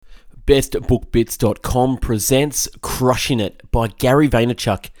bestbookbits.com presents Crushing It by Gary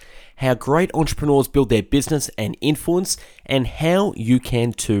Vaynerchuk. How great entrepreneurs build their business and influence, and how you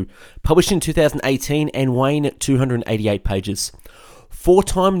can too. Published in 2018 and weighing at 288 pages.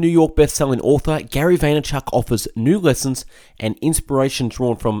 Four-time New York best-selling author Gary Vaynerchuk offers new lessons and inspiration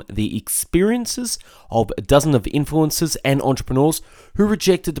drawn from the experiences of a dozen of influencers and entrepreneurs who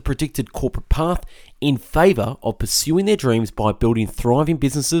rejected the predicted corporate path in favor of pursuing their dreams by building thriving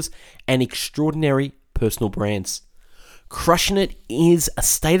businesses and extraordinary personal brands. Crushing It is a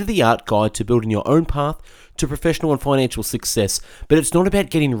state-of-the-art guide to building your own path to professional and financial success, but it's not about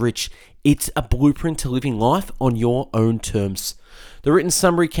getting rich. It's a blueprint to living life on your own terms. The written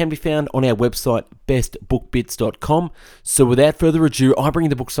summary can be found on our website, bestbookbits.com. So without further ado, I bring you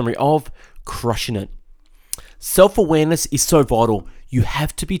the book summary of Crushing It. Self-awareness is so vital. You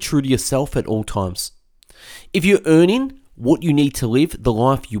have to be true to yourself at all times. If you're earning what you need to live the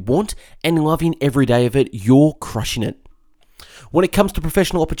life you want and loving every day of it, you're crushing it. When it comes to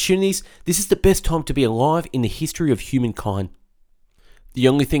professional opportunities, this is the best time to be alive in the history of humankind. The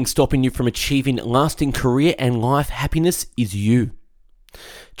only thing stopping you from achieving lasting career and life happiness is you.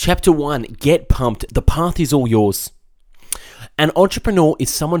 Chapter 1, Get Pumped. The path is all yours. An entrepreneur is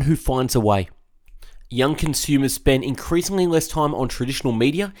someone who finds a way. Young consumers spend increasingly less time on traditional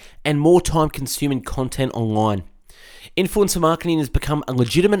media and more time consuming content online. Influencer marketing has become a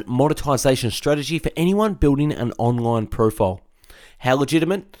legitimate monetization strategy for anyone building an online profile. How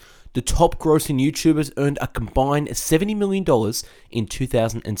legitimate? The top grossing YouTubers earned a combined $70 million in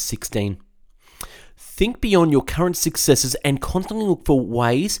 2016. Think beyond your current successes and constantly look for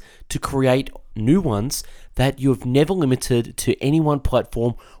ways to create new ones that you have never limited to any one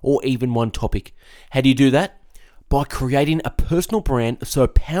platform or even one topic. How do you do that? By creating a personal brand so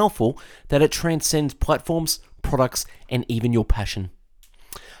powerful that it transcends platforms, products, and even your passion.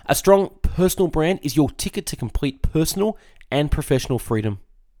 A strong personal brand is your ticket to complete personal and professional freedom.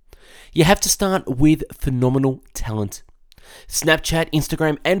 You have to start with phenomenal talent. Snapchat,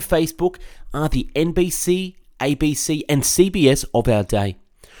 Instagram, and Facebook are the NBC, ABC, and CBS of our day.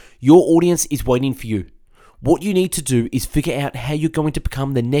 Your audience is waiting for you. What you need to do is figure out how you're going to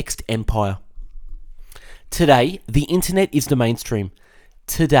become the next empire. Today, the internet is the mainstream.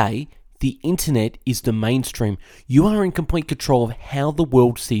 You are in complete control of how the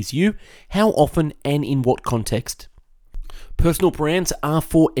world sees you, how often, and in what context. Personal brands are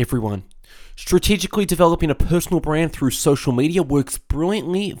for everyone. Strategically developing a personal brand through social media works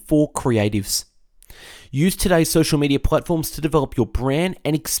brilliantly for creatives. Use today's social media platforms to develop your brand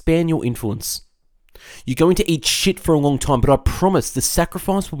and expand your influence. You're going to eat shit for a long time, but I promise the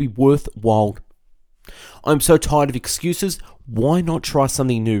sacrifice will be worthwhile. I'm so tired of excuses. Why not try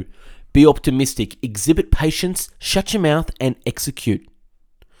something new? Be optimistic, exhibit patience, shut your mouth, and execute.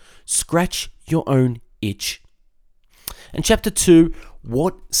 Scratch your own itch. And chapter 2,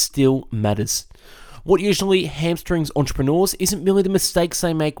 what still matters. What usually hamstrings entrepreneurs isn't merely the mistakes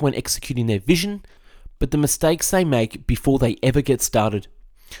they make when executing their vision, but the mistakes they make before they ever get started.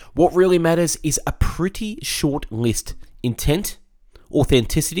 What really matters is a pretty short list: intent,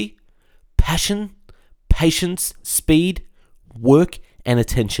 authenticity, passion, patience, speed, work, and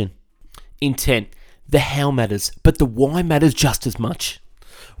attention. Intent. The how matters, but the why matters just as much.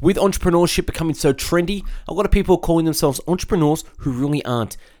 With entrepreneurship becoming so trendy, a lot of people are calling themselves entrepreneurs who really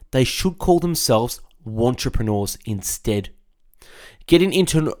aren't. They should call themselves wantrepreneurs instead. Getting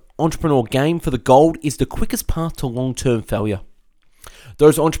into an entrepreneur game for the gold is the quickest path to long-term failure.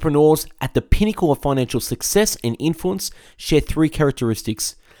 Those entrepreneurs at the pinnacle of financial success and influence share three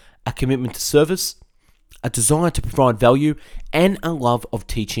characteristics: a commitment to service, a desire to provide value, and a love of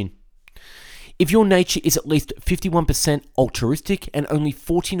teaching. If your nature is at least 51% altruistic and only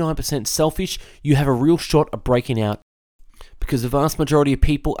 49% selfish, you have a real shot of breaking out, because the vast majority of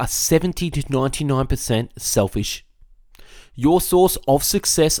people are 70 to 99% selfish. Your source of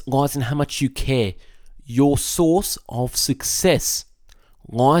success lies in how much you care.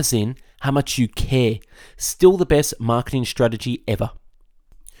 Still the best marketing strategy ever.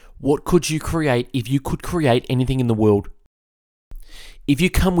 What could you create if you could create anything in the world? If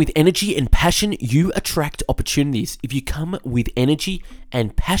you come with energy and passion, you attract opportunities.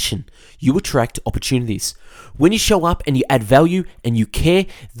 When you show up and you add value and you care,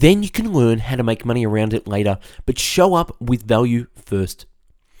 then you can learn how to make money around it later. But show up with value first.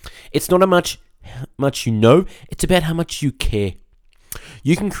 It's not how much you know, it's about how much you care.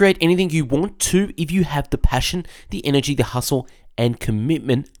 You can create anything you want to if you have the passion, the energy, the hustle, and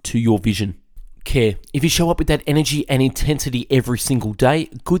commitment to your vision. Care. If you show up with that energy and intensity every single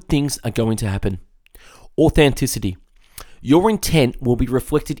day, good things are going to happen. Authenticity. Your intent will be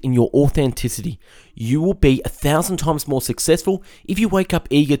reflected in your authenticity. You will be 1,000 times more successful if you wake up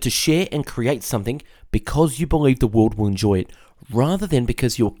eager to share and create something because you believe the world will enjoy it, rather than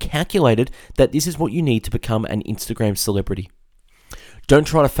because you're calculated that this is what you need to become an Instagram celebrity. Don't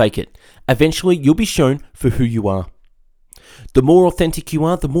try to fake it. Eventually, you'll be shown for who you are. The more authentic you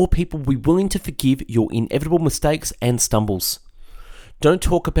are, the more people will be willing to forgive your inevitable mistakes and stumbles. Don't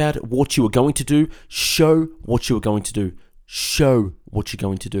talk about what you are going to do. Show what you are going to do. Show what you're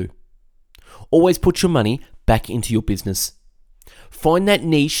going to do. Always put your money back into your business. Find that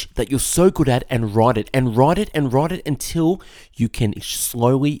niche that you're so good at and write it and write it and write it until you can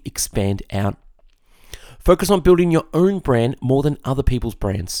slowly expand out. Focus on building your own brand more than other people's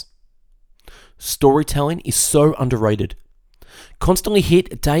brands. Storytelling is so underrated. Constantly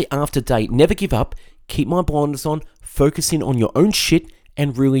hit day after day. Never give up. Keep my blinders on. Focus in on your own shit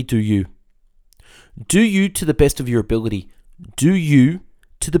and really do you. Do you to the best of your ability. Do you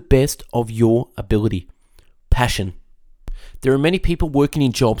to the best of your ability. Passion. There are many people working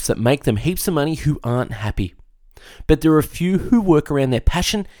in jobs that make them heaps of money who aren't happy. But there are a few who work around their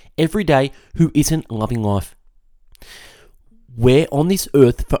passion every day who isn't loving life. We're on this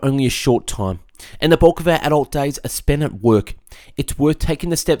earth for only a short time, and the bulk of our adult days are spent at work. It's worth taking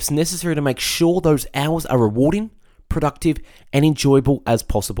the steps necessary to make sure those hours are rewarding, productive, and enjoyable as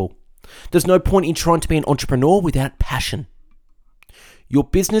possible. There's no point in trying to be an entrepreneur without passion. Your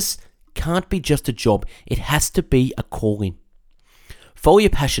business can't be just a job. It has to be a calling. Follow your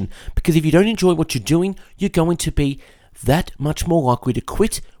passion, because if you don't enjoy what you're doing, you're going to be that much more likely to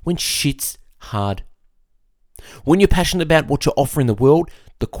quit when shit's hard. When you're passionate about what you're offering the world,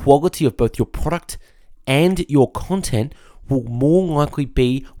 the quality of both your product and your content will more likely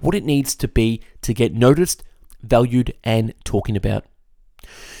be what it needs to be to get noticed, valued, and talking about.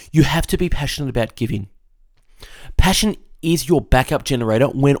 You have to be passionate about giving. Passion is your backup generator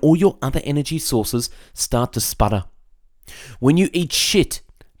when all your other energy sources start to sputter. When you eat shit,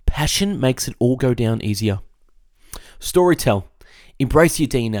 passion makes it all go down easier. Storytell. Embrace your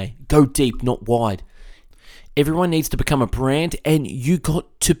DNA. Go deep, not wide. Everyone needs to become a brand, and you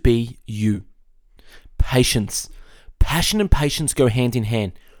got to be you. Patience. Passion and patience go hand in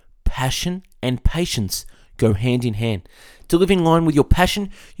hand. Passion and patience go hand in hand. To live in line with your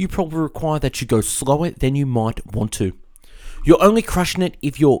passion, you probably require that you go slower than you might want to. You're only crushing it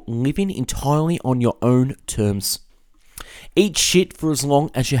if you're living entirely on your own terms. Eat shit for as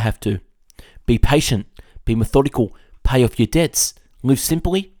long as you have to. Be patient. Be methodical. Pay off your debts. Live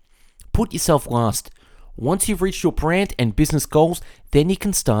simply. Put yourself last. Once you've reached your brand and business goals, then you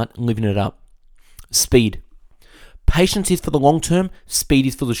can start living it up. Speed. Patience is for the long term. Speed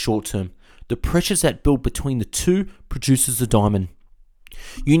is for the short term. The pressures that build between the two produces the diamond.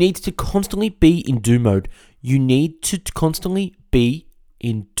 You need to constantly be in do mode. You need to constantly be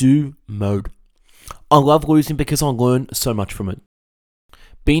in do mode. I love losing because I learn so much from it.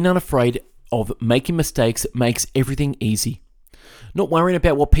 Being unafraid of making mistakes makes everything easy. Not worrying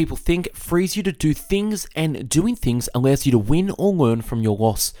about what people think frees you to do things, and doing things allows you to win or learn from your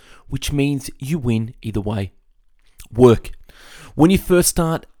loss, which means you win either way. Work. When you first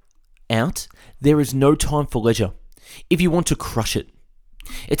start out, there is no time for leisure if you want to crush it.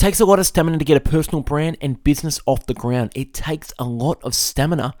 It takes a lot of stamina to get a personal brand and business off the ground. It takes a lot of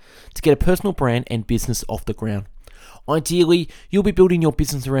stamina to get a personal brand and business off the ground. Ideally, you'll be building your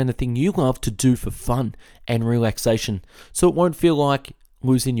business around the thing you love to do for fun and relaxation, so it won't feel like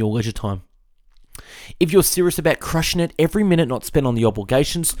losing your leisure time. If you're serious about crushing it, every minute not spent on the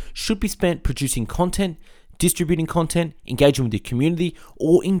obligations should be spent producing content, distributing content, engaging with your community,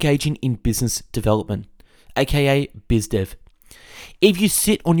 or engaging in business development, aka biz dev. If you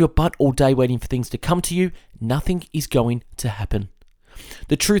sit on your butt all day waiting for things to come to you, nothing is going to happen.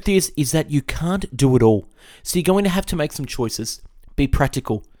 The truth is that you can't do it all, so you're going to have to make some choices. Be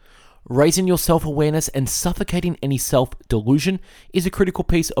practical. Raising your self-awareness and suffocating any self-delusion is a critical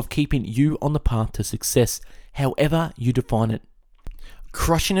piece of keeping you on the path to success, however you define it.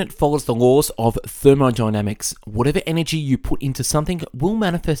 Crushing it follows the laws of thermodynamics. Whatever energy you put into something will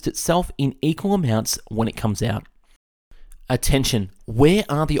manifest itself in equal amounts when it comes out. Attention. Where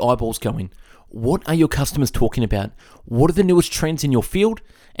are the eyeballs going? What are your customers talking about? What are the newest trends in your field?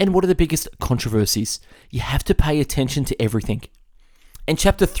 And what are the biggest controversies? You have to pay attention to everything. And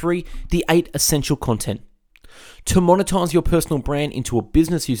Chapter 3, the 8 essential content. To monetize your personal brand into a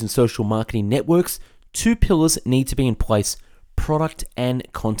business using social marketing networks, 2 pillars need to be in place: product and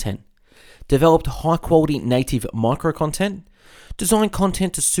content. Develop high-quality native micro-content. Design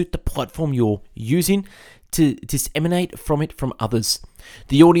content to suit the platform you're using. to disseminate from it from others.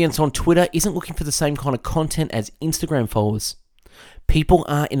 The audience on Twitter isn't looking for the same kind of content as Instagram followers. People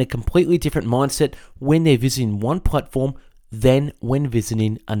are in a completely different mindset when they're visiting one platform than when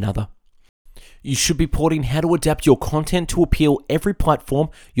visiting another. You should be plotting how to adapt your content to appeal every platform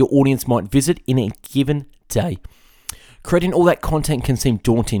your audience might visit in a given day. Creating all that content can seem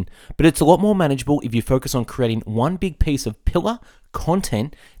daunting, but it's a lot more manageable if you focus on creating one big piece of pillar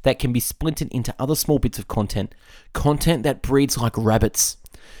content that can be splintered into other small bits of content that breeds like rabbits.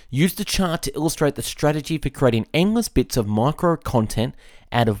 Use the chart to illustrate the strategy for creating endless bits of micro content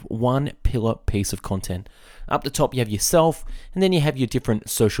out of one pillar piece of content. Up the top, you have yourself, and then you have your different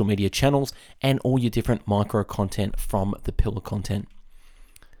social media channels and all your different micro content from the pillar content.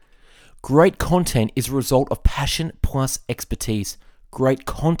 Great content is a result of passion plus expertise. Great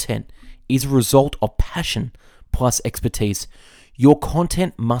content is a result of passion plus expertise. Your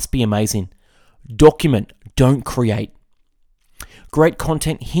content must be amazing. Document, don't create. Great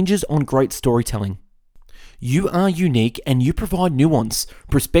content hinges on great storytelling. You are unique and you provide nuance,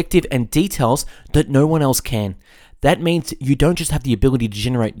 perspective, and details that no one else can. That means you don't just have the ability to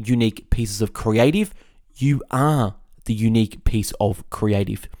generate unique pieces of creative, you are the unique piece of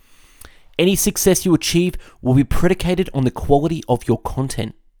creative. Any success you achieve will be predicated on the quality of your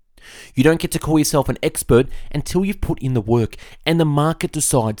content. You don't get to call yourself an expert until you've put in the work, and the market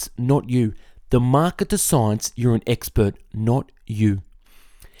decides, not you. The market decides you're an expert, not you.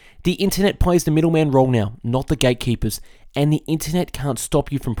 The internet plays the middleman role now, not the gatekeepers, and the internet can't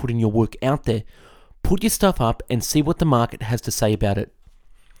stop you from putting your work out there. Put your stuff up and see what the market has to say about it.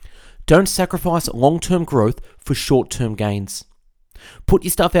 Don't sacrifice long-term growth for short-term gains. Put your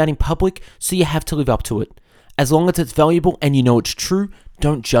stuff out in public so you have to live up to it. As long as it's valuable and you know it's true,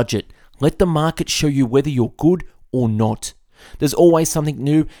 don't judge it. Let the market show you whether you're good or not. There's always something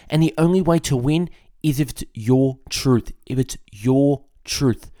new, and the only way to win is if it's your truth. If it's your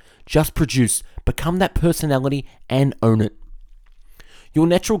truth. Just produce, become that personality, and own it. Your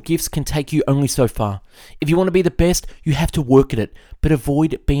natural gifts can take you only so far. If you want to be the best, you have to work at it, but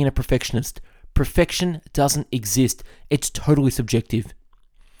avoid being a perfectionist. Perfection doesn't exist. It's totally subjective.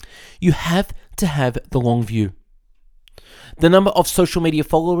 You have to have the long view. The number of social media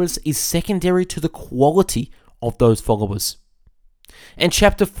followers is secondary to the quality of those followers. And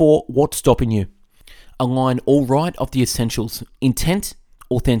chapter 4, what's stopping you? Align all right of the essentials: intent,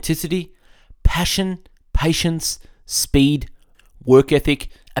 authenticity, passion, patience, speed, work ethic,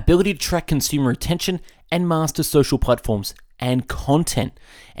 ability to track consumer attention, and master social platforms and content.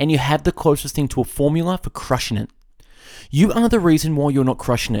 And you have the closest thing to a formula for crushing it. You are the reason why you're not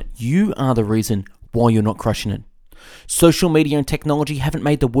crushing it. You are the reason why you're not crushing it. Social media and technology haven't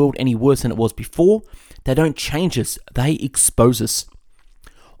made the world any worse than it was before. They don't change us, they expose us.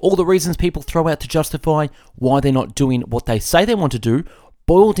 All the reasons people throw out to justify why they're not doing what they say they want to do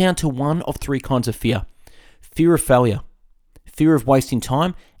boil down to one of three kinds of fear. Fear of failure, fear of wasting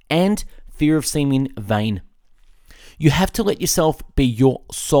time, and fear of seeming vain. You have to let yourself be your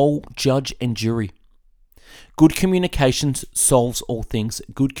sole judge and jury. Good communications solves all things.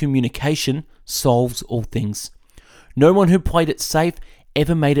 Good communication solves all things. No one who played it safe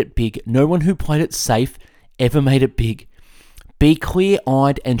ever made it big. No one who played it safe ever made it big. Be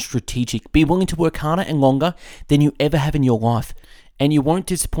clear-eyed and strategic. Be willing to work harder and longer than you ever have in your life. And you won't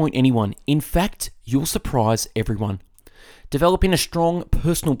disappoint anyone. In fact, you'll surprise everyone. Developing a strong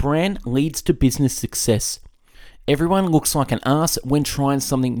personal brand leads to business success. Everyone looks like an ass when trying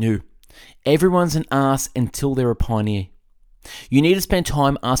something new. Everyone's an ass until they're a pioneer. You need to spend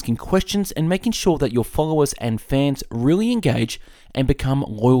time asking questions and making sure that your followers and fans really engage and become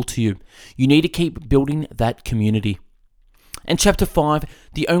loyal to you. You need to keep building that community. And chapter 5,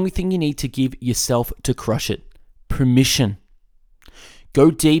 the only thing you need to give yourself to crush it: permission. Go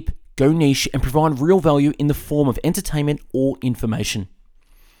deep, go niche, and provide real value in the form of entertainment or information.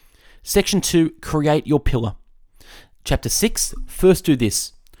 Section 2, create your pillar. Chapter 6, first do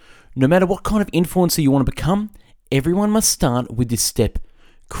this. No matter what kind of influencer you want to become, everyone must start with this step.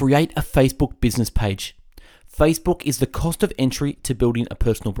 Create a Facebook business page. Facebook is the cost of entry to building a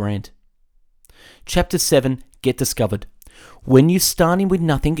personal brand. Chapter 7, get discovered. When you're starting with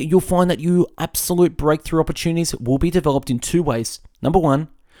nothing, you'll find that your absolute breakthrough opportunities will be developed in two ways. Number 1,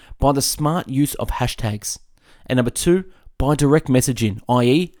 by the smart use of hashtags. And number 2, by direct messaging,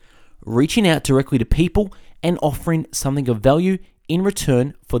 i.e., reaching out directly to people and offering something of value in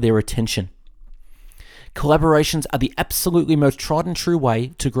return for their attention. Collaborations are the absolutely most tried and true way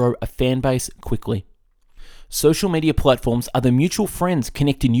to grow a fan base quickly. Social media platforms are the mutual friends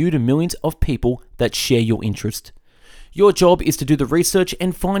connecting you to millions of people that share your interest. Your job is to do the research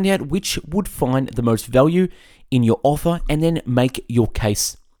and find out which would find the most value in your offer and then make your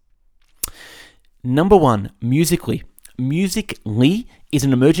case. Number 1, Musical.ly. Musical.ly is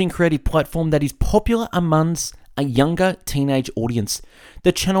an emerging creative platform that is popular amongst a younger teenage audience.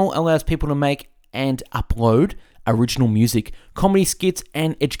 The channel allows people to make and upload original music, comedy skits,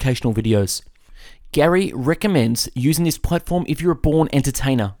 and educational videos. Gary recommends using this platform if you're a born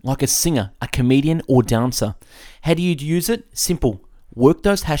entertainer, like a singer, a comedian, or dancer. How do you use it? Simple. Work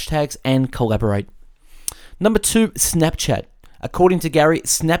those hashtags and collaborate. Number 2, Snapchat. According to Gary,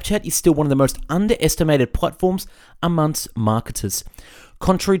 Snapchat is still one of the most underestimated platforms amongst marketers.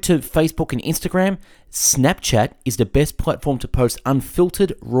 Contrary to Facebook and Instagram, Snapchat is the best platform to post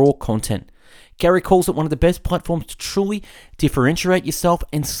unfiltered, raw content. Gary calls it one of the best platforms to truly differentiate yourself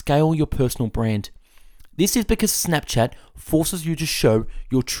and scale your personal brand. This is because Snapchat forces you to show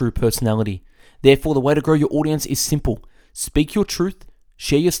your true personality. Therefore, the way to grow your audience is simple. Speak your truth,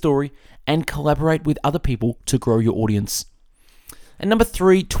 share your story, and collaborate with other people to grow your audience. And number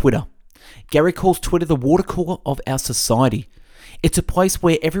 3, Twitter. Gary calls Twitter the water cooler of our society. It's a place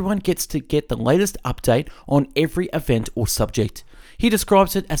where everyone gets to get the latest update on every event or subject. He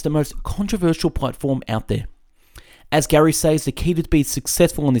describes it as the most controversial platform out there. As Gary says, the key to be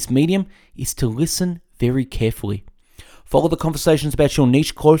successful on this medium is to listen very carefully. Follow the conversations about your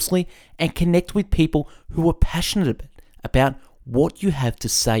niche closely and connect with people who are passionate about what you have to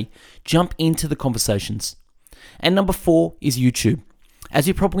say. Jump into the conversations. And number 4 is YouTube. As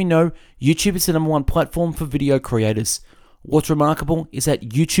you probably know, YouTube is the number 1 platform for video creators. What's remarkable is that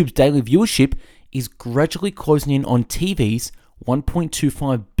YouTube's daily viewership is gradually closing in on TV's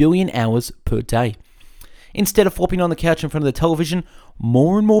 1.25 billion hours per day. Instead of flopping on the couch in front of the television,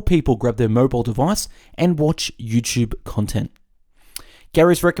 more and more people grab their mobile device and watch YouTube content.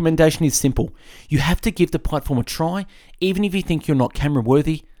 Gary's recommendation is simple. You have to give the platform a try, even if you think you're not camera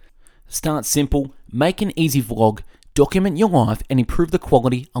worthy. Start simple, make an easy vlog, document your life, and improve the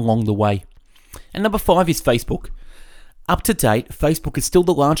quality along the way. And number 5 is Facebook. Up to date, Facebook is still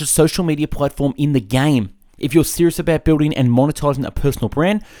the largest social media platform in the game. If you're serious about building and monetizing a personal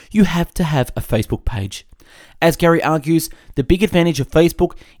brand, you have to have a Facebook page. As Gary argues, the big advantage of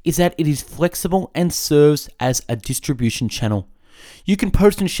Facebook is that it is flexible and serves as a distribution channel. You can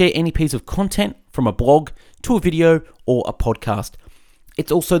post and share any piece of content from a blog to a video or a podcast.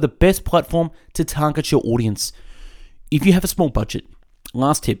 It's also the best platform to target your audience. If you have a small budget,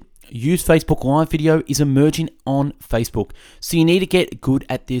 last tip, use Facebook Live video is emerging on Facebook, so you need to get good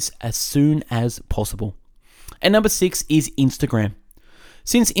at this as soon as possible. And number 6 is Instagram.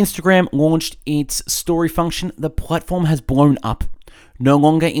 Since Instagram launched its story function, the platform has blown up. No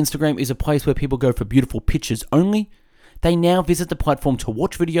longer Instagram is a place where people go for beautiful pictures only. They now visit the platform to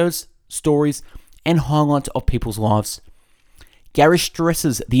watch videos, stories, and highlights of people's lives. Gary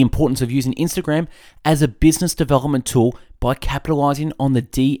stresses the importance of using Instagram as a business development tool by capitalizing on the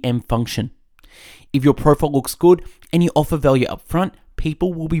DM function. If your profile looks good and you offer value up front,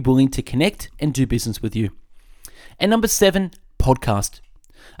 people will be willing to connect and do business with you. And number 7, podcast.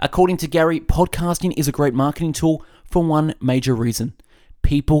 According to Gary, podcasting is a great marketing tool for one major reason.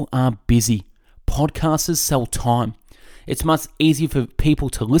 People are busy. Podcasters sell time. It's much easier for people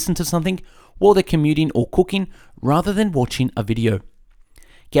to listen to something while they're commuting or cooking rather than watching a video.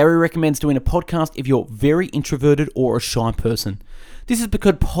 Gary recommends doing a podcast if you're very introverted or a shy person. This is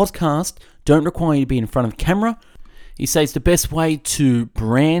because podcasts don't require you to be in front of camera. He says the best way to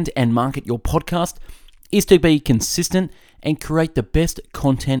brand and market your podcast is to be consistent and create the best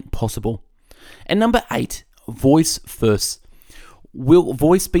content possible. And number 8, voice first. Will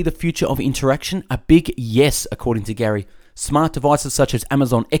voice be the future of interaction? A big yes, according to Gary. Smart devices such as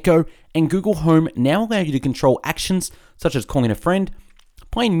Amazon Echo and Google Home now allow you to control actions such as calling a friend,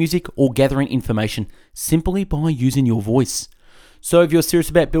 playing music, or gathering information simply by using your voice. So if you're serious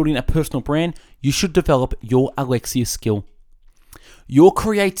about building a personal brand, you should develop your Alexia skill. Your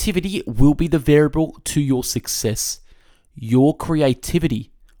creativity will be the variable to your success. Your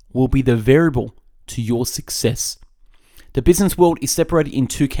creativity will be the variable to your success. The business world is separated in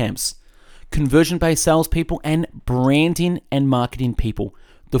 2 camps: conversion-based salespeople and branding and marketing people.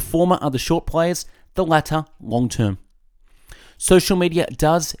 The former are the short players, the latter long-term. Social media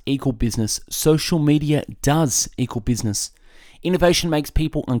does equal business. Social media does equal business. Innovation makes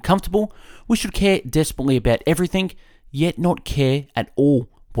people uncomfortable. We should care desperately about everything, yet not care at all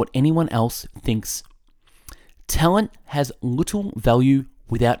what anyone else thinks. Talent has little value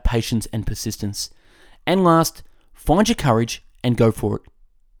without patience and persistence. And last, find your courage and go for it.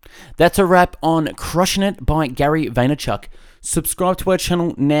 That's a wrap on Crushing It by Gary Vaynerchuk. Subscribe to our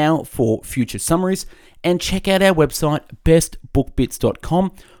channel now for future summaries and check out our website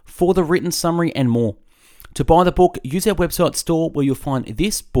bestbookbits.com for the written summary and more. To buy the book, use our website store where you'll find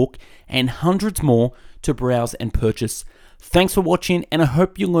this book and hundreds more to browse and purchase. Thanks for watching, and I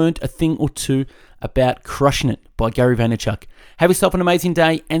hope you learned a thing or two about Crushing It by Gary Vaynerchuk. Have yourself an amazing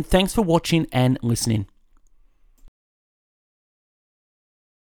day, and thanks for watching and listening.